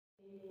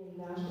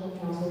National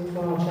Council of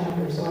Toronto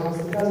chapter, so I was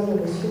the president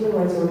of this human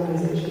rights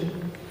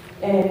organization.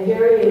 And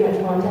Gary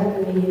had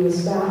contacted me. He was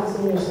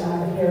senior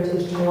staff at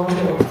Heritage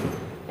Toronto,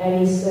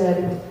 and he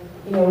said,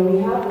 you know,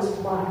 we have this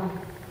plaque,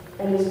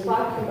 and this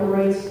plaque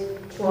commemorates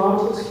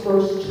Toronto's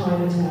first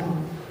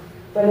Chinatown,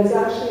 but it's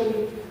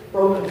actually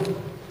broken.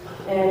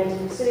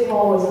 And City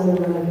Hall was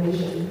under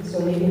renovation, so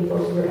maybe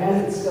for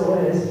as it still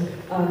is, it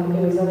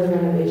was under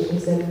renovation. He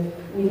said,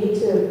 we need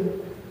to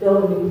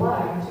build a new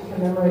plaque to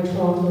commemorate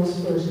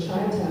Toronto's first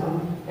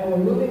Chinatown, and we're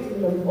moving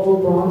from the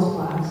old bronze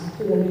plaques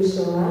to the new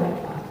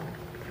ceramic plaque.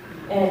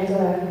 And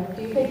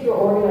do you think your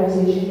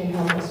organization can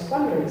help us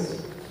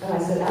fundraise? And I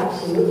said,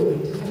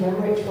 absolutely. To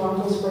commemorate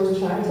Toronto's first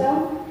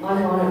Chinatown,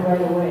 I'm on it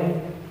right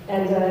away.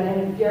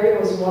 And Gary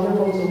was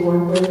wonderful to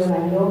work with, and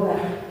I know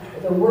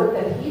that the work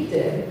that he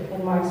did,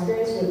 and my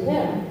experience with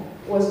him,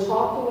 was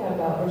talking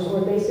about,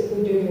 or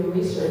basically doing the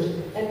research,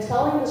 and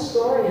telling the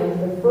story of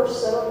the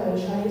first settlement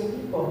of Chinese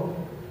people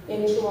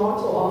in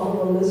Toronto off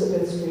of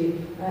Elizabeth Street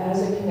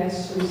as it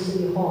connects to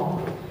City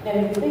Hall.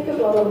 And if you think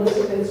about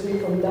Elizabeth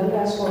Street from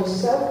Dundas going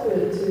south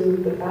to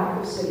the back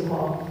of City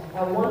Hall,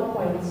 at one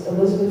point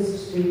Elizabeth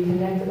Street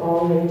connected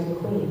all the way to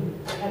Queen.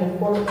 And of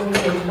course many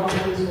of those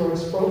properties were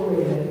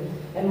expropriated.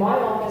 And my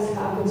office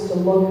happens to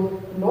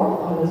look north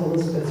on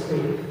Elizabeth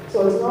Street.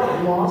 So it's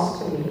not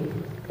lost to me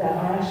that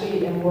I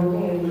actually am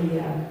working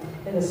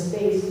in the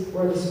space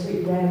where the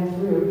street ran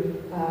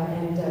through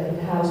and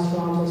it housed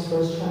Toronto's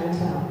first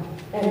Chinatown.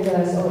 And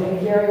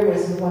Gary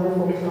was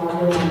wonderful to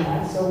collaborate on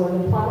that. So when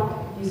the plaque,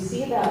 you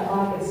see that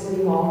plaque at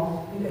City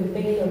Hall, you can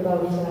think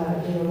about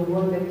the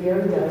work that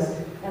Gary does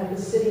at the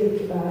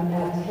city of,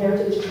 at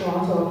Heritage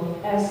Toronto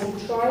as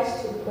he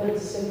tries to put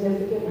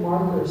significant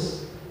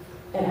markers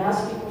and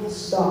ask people to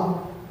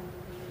stop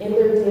in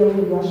their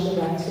daily rush of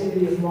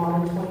activity of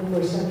modern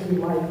 21st century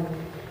life.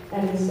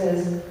 And he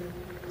says,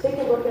 take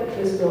a look at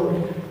this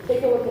building,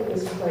 take a look at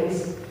this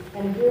place,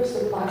 and here's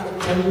the plaque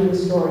that tells you the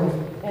story.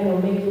 And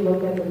it'll make you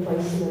look at the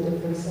place in a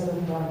different set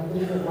of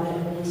different light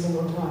every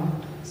single time.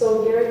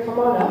 So Gary, come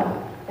on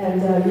up,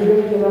 and you're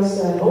going to give us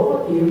an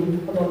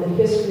overview about the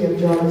history of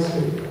Jarvis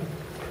Street.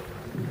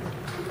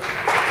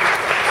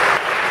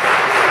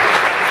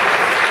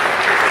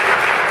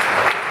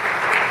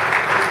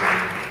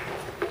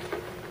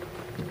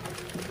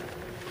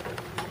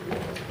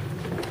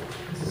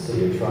 It's a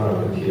City of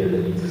Toronto computer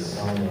that needs a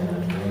sign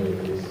in.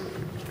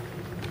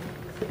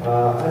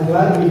 I'm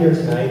glad to be here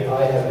tonight.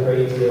 I have a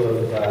great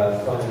deal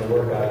of fun in the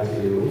work I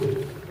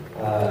do,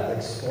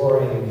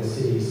 exploring the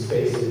city's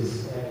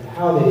spaces and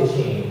how they've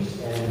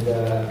changed. And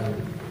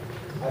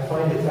I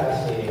find it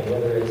fascinating,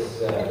 whether it's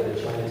that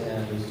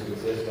Chinatown used to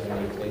exist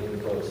on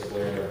Clayton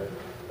Square,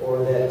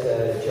 or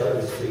that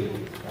Jarvis Street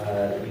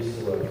used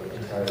to look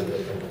entirely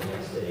different the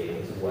next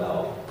day as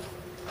well.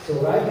 So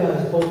what I've done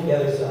is pulled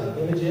together some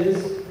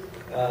images,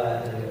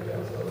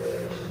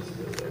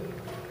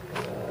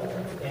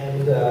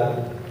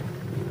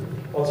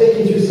 I'll take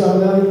you through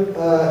some of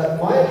them.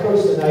 My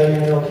approach tonight,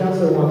 I know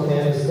Councillor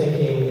Wong-Tam is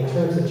thinking in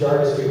terms of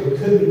Jarvis Street, what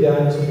could be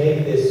done to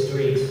make this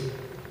street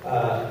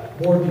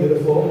more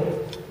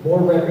beautiful, more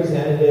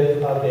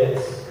representative of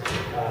its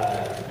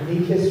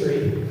unique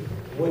history,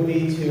 would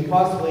be to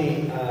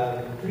possibly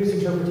produce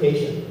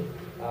interpretation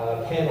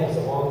panels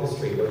along the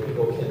street where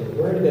people can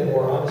learn a bit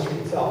more on the street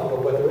itself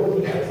about what they're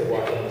looking at as they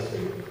walk down the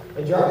street.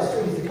 And Jarvis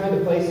Street is the kind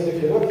of place that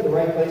if you look at the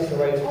right place at the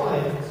right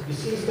time, you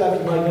see stuff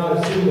you might not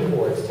have seen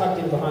before. It's tucked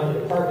in behind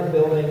an apartment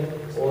building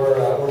or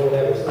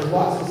whatever. So there's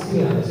lots to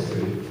see on the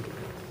street.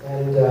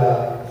 And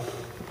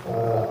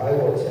I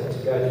will attempt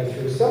to guide you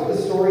through some of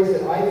the stories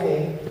that I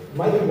think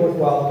might be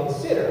worthwhile to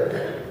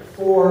consider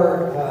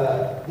for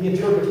the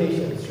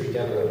interpretation of the street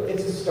down the road.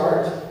 It's a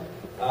start,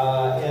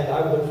 and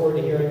I would look forward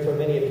to hearing from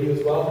many of you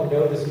as well who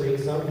know the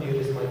street. Some of you,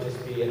 this might just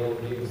be an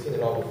overview, you've seen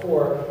it all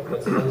before,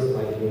 but some others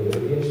might be new. It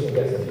would be interesting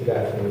to get some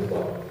feedback from you as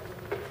well.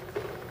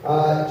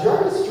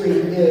 Jarvis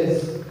Street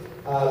is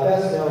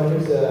best known.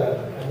 Here's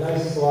a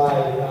nice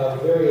slide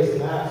of various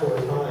maps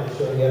over time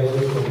showing the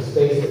evolution of the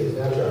space that is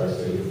now Jarvis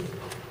Street.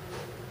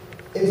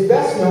 It's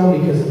best known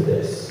because of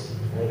this.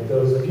 Right?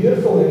 Those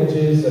beautiful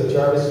images of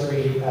Jarvis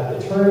Street at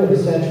the turn of the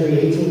century,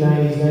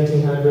 1890s,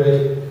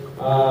 1900,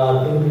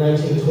 in the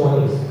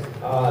 1920s.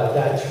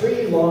 That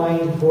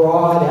tree-lined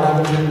broad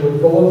avenue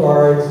with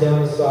boulevards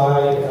down the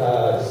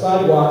side,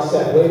 sidewalks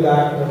set way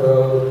back in the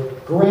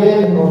road,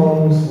 grand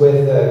homes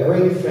with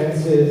great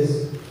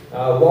fences,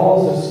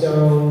 walls of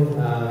stone,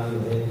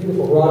 and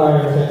beautiful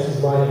wrought iron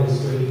fences lining the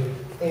street.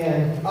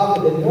 And up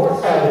at the north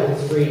side of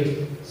the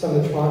street, some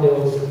of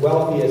Toronto's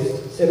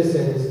wealthiest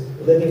citizens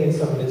living in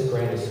some of its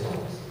grandest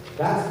homes.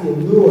 That's the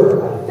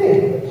allure, I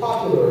think, the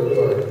popular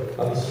allure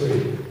of the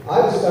street. I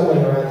was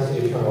stumbling around the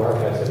City of Toronto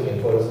archives looking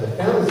at photos, and I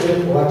found this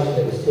little collection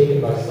that was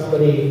taken by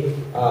somebody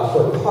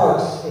for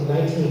parks in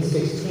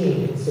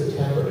 1916 in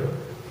September.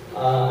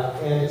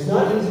 And it's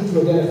not easy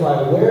to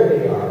identify where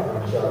they are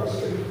on Jarvis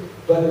Street,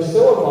 but they're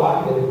so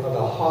evocative of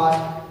a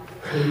hot,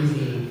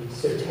 hazy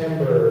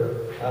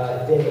September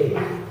day,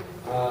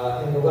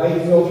 and the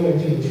light filtering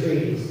through the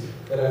trees.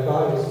 that I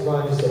thought it was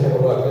fun just to have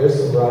a look. There's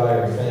some wrought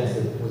iron fence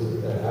that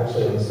was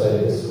actually on the site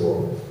of this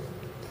school.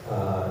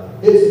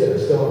 Bits that are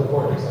still in the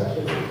corners,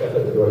 actually. Step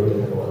at the door, you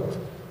can have a look.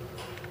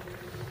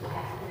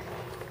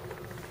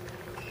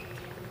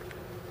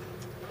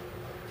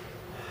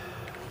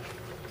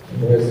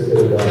 And there's a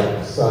bit of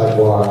a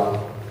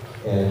sidewalk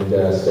and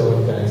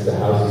stone fence. The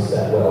house is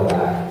set well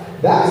back.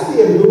 That's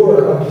the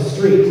allure of the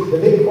street. The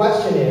big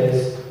question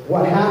is,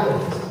 what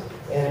happened?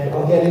 And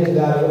I'll get into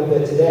that a little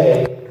bit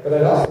today, but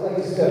I'd also like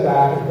to step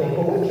back and think,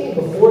 well, what came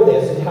before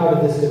this and how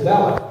did this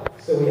develop?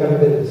 So we have a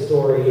bit of the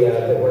story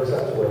that works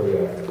up to where we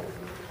are.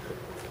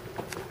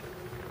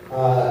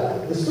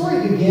 The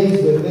story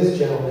begins with this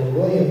gentleman,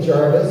 William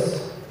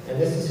Jarvis, and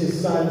this is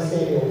his son,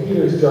 Samuel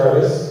Peters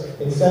Jarvis,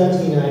 in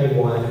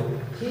 1791.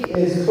 He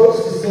is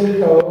close to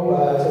Simcoe,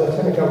 to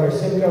Lieutenant Governor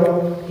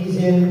Simcoe. He's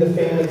in the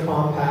family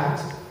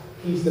compact.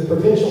 He's the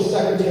provincial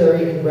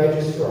secretary and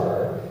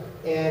registrar.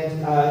 And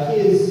he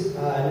is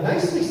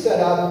nicely set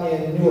up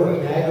in Newark,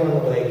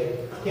 Niagara-on-the-Lake.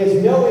 He has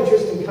no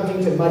interest in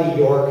coming to muddy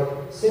York.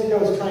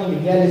 Simcoe is trying to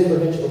get his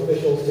provincial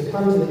officials to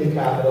come to the new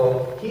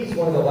capital. He's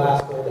one of the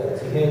last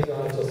holdouts. He hangs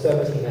on until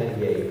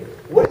 1798.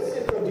 What does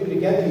Simcoe do to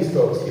get these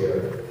folks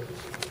here?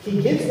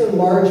 He gives them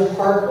large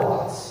park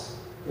lots,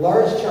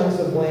 large chunks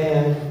of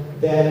land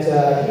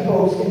that he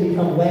hopes can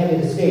become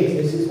landed estates.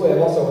 This is way of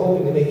also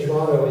hoping to make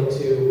Toronto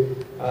into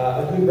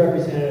a good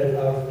representative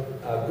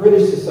of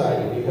British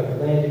society. You have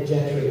landed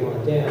gentry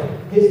on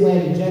down. His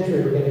landed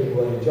gentry were going to be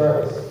William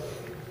Jarvis.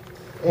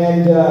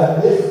 And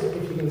this,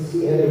 if you can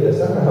see any of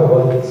this, I don't know how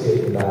well you can see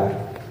it in the back.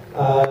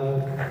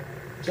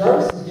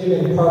 Jarvis is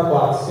given Park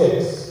Lot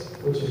 6,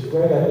 which is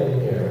right up in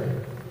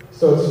here.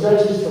 So it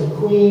stretches from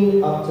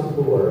Queen up to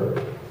Bloor.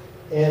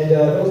 And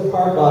those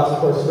park lots, of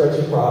course, stretch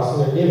across,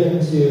 and they're given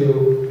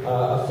to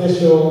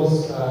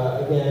officials,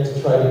 again,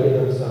 to try to give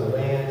them some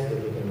land so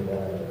that they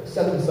can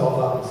set themselves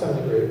up in some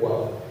degree of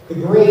wealth. The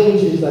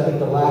Grange is, I think,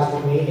 the last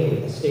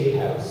remaining estate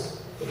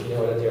house, if you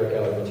know it, at the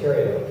Archelac,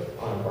 Ontario,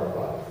 on a park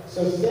lot.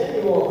 So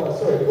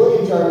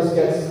William Jarvis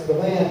gets the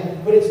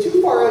land, but it's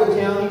too far out of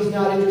town. He's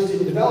not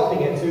interested in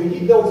developing it, so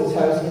he builds his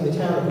house in the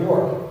town of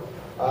York,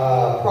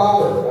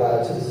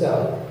 proper to the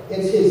south.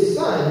 It's his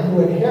son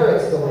who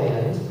inherits the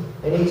land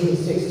in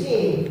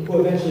 1816, who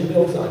eventually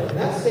builds on it, and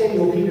that's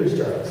Samuel Peters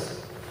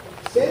Jarvis.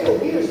 Samuel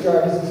Peters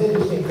Jarvis is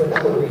interesting for a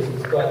number of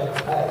reasons, but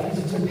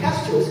he's a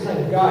tempestuous kind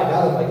of guy,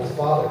 not unlike his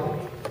father.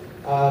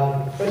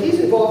 But he's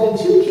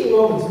involved in two key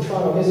moments in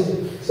Toronto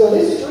history. So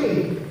this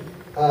street,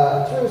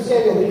 through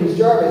Samuel Peters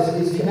Jarvis,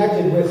 is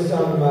connected with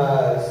some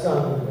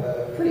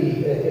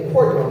pretty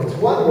important moments.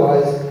 One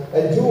was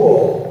a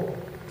duel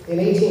in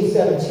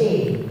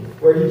 1817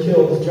 where he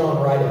kills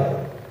John Rideout.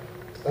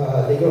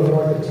 They go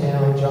north of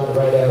town. John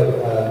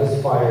Rideout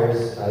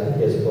misfires. I think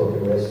he has a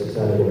broken wrist. He's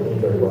not able to aim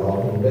very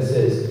well. He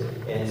misses,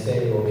 and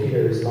Samuel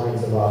Peters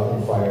lines him up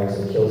and fires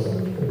and kills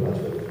him pretty much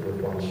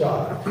with one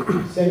shot.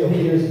 Samuel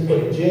Peters is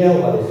put in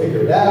jail while they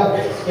figure it out.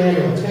 It's a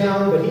scandal in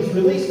town, but he's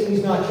released and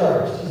he's not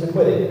charged. He's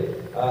acquitted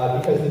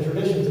because the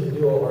traditions of the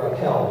duel are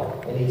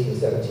upheld in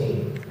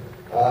 1817.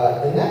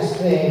 The next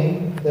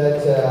thing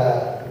that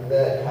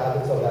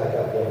happens, I'll back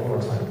up one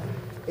more time,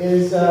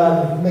 is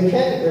Samuel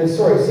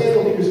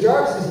Peters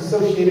Jarvis is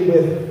associated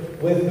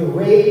with the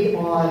raid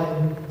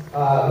on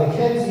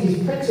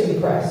Mackenzie's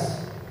printing press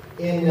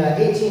in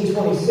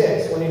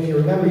 1826, when, if you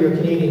remember your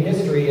Canadian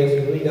history as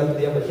we lead up to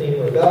the Upper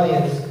Canadian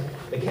Rebellions,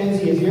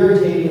 Mackenzie is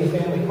irritating the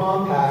family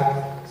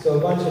compact, so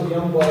a bunch of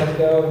young bloods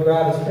go and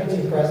grab his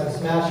printing press and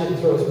smash it and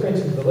throw his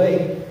prints into the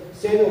lake.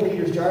 Samuel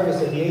Peters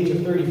Jarvis, at the age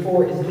of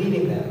 34, is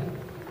leading them.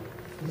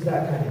 He's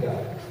that kind of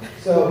guy.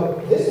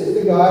 So this is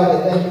the guy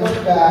that then comes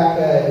back,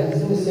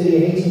 he's in the city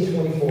in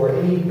 1824,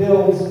 and he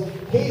builds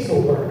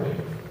Hazelburn.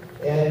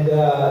 And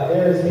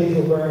there's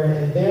Hazelburn,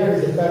 and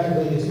there's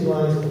effectively the two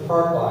lines of the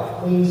park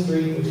lot. Queen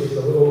Street, which is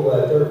a little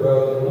dirt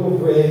road, and a little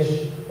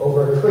bridge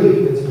over a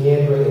creek that's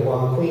meandering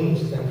along Queen,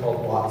 which is then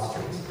called Watt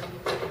Street.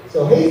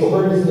 So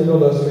Hazelburn is in the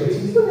middle of those streets.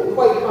 He's living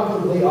quite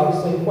comfortably,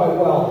 obviously, and quite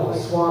well.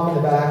 There's a swamp in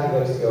the back. He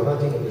likes to go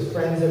hunting with his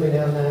friends every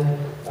now and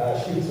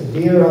then, shoot some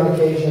deer on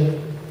occasion.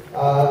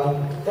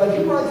 But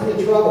he runs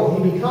into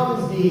trouble. He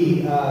becomes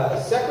the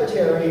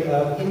Secretary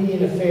of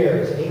Indian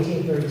Affairs in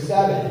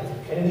 1837.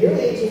 And in the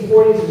early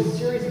 1840s, there's a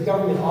series of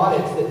government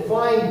audits that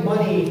find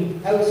money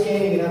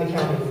outstanding and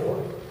unaccounted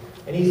for.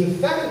 And he's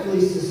effectively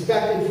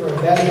suspected for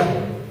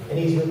embezzlement, and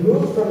he's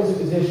removed from his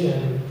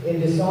position in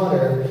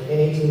dishonor in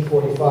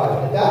 1845.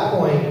 And at that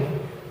point,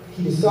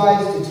 he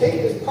decides to take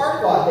this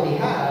park lot that he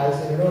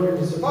has, and in order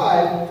to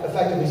survive,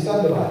 effectively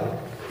subdivide it.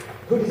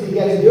 Who does he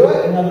get to do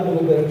it? Another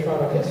little bit of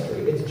Toronto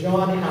history. It's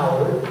John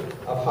Howard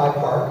of High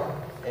Park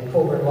and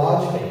Colburn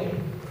Lodge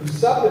fame, who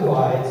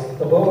subdivides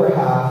the lower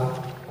half,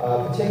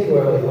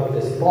 particularly of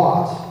this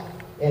lot,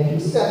 and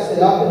he sets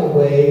it up in a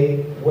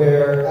way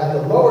where at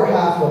the lower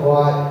half of the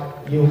lot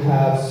you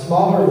have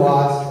smaller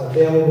lots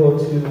available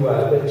to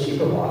the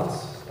cheaper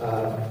lots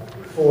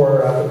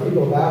for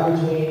people of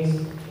average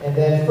means, and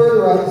then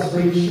further up the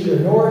street, Sheeter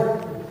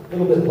North, a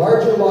little bit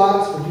larger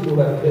lots for people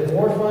who have a bit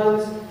more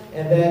funds,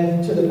 and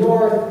then to the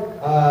north,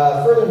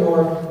 further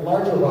north,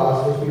 larger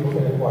lots which people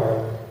can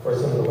acquire for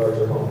some of the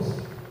larger homes.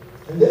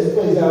 And this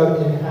plays out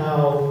in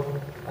how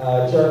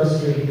Jarvis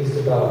Street is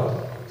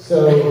developed.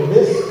 So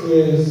this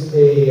is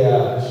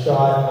a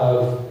shot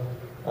of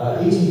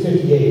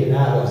 1858 in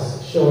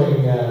Atlas,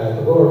 showing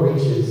the lower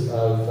reaches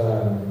of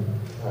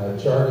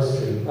Jarvis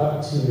Street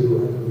up to, I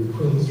believe,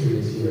 Queen Street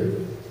is here.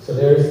 So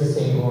there's the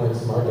St.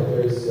 Lawrence Market,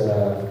 there's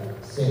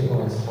St.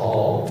 Lawrence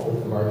Hall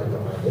with the market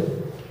behind it,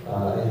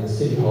 and the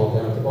City Hall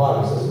down at the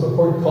bottom. So some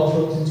important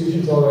cultural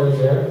institutions already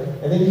there.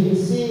 And then you can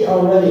see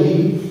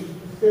already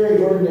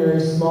very ordinary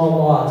small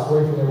lots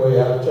working their way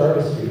up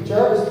Jarvis Street.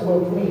 Jarvis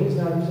below Queen is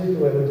not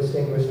particularly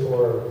distinguished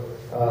or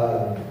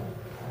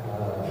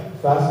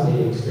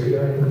fascinating street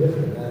or anything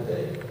different that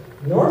day.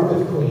 North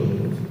of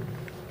Queen,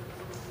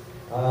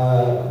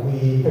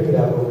 we pick it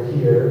up over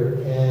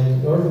here,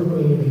 and north of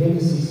Queen you begin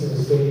to see some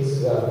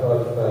estates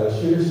above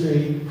Shooter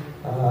Street,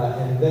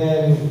 and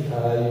then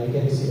you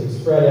begin to see them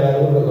spread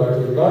out a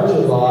little bit larger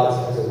lots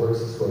as it works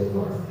its way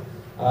north.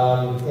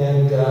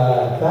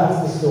 That's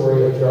the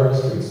story of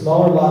Jarvis Street.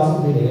 Smaller lots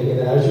at the beginning, and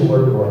then as you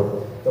work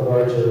north, the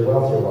larger,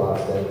 wealthier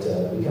lots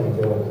that become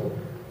available.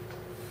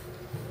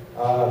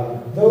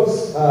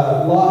 Those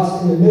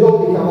lots in the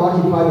middle become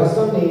occupied by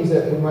some names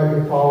that we might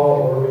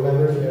recall or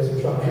remember if you know some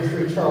Toronto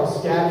history. Charles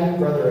Scatting,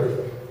 brother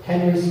of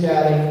Henry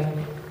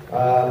Scatting,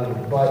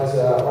 but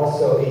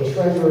also a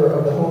treasurer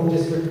of the Home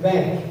District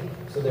Bank.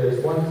 So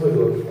there's one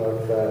clue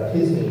of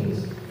his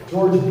names.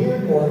 George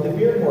Beardmore, the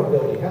Beardmore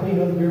Building. How many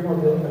know the Beardmore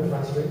Building on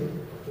Front Street?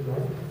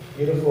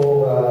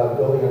 Beautiful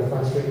building on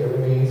Front Street that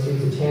remains.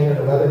 He's a tanner and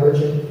a leather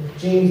merchant.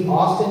 James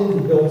Austin,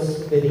 who built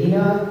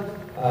Spadina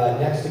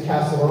next to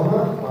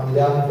Casaloma on the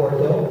Davenport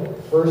Hill.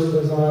 First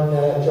was on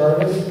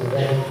Jarvis and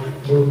then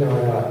moved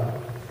on up.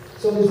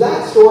 So there's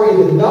that story of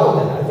the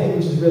development, I think,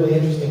 which is really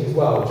interesting as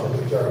well in terms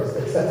of Jarvis,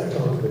 that sets the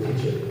tone for the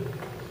future.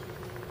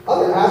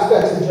 Other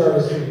aspects of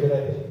Jarvis Street that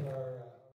I think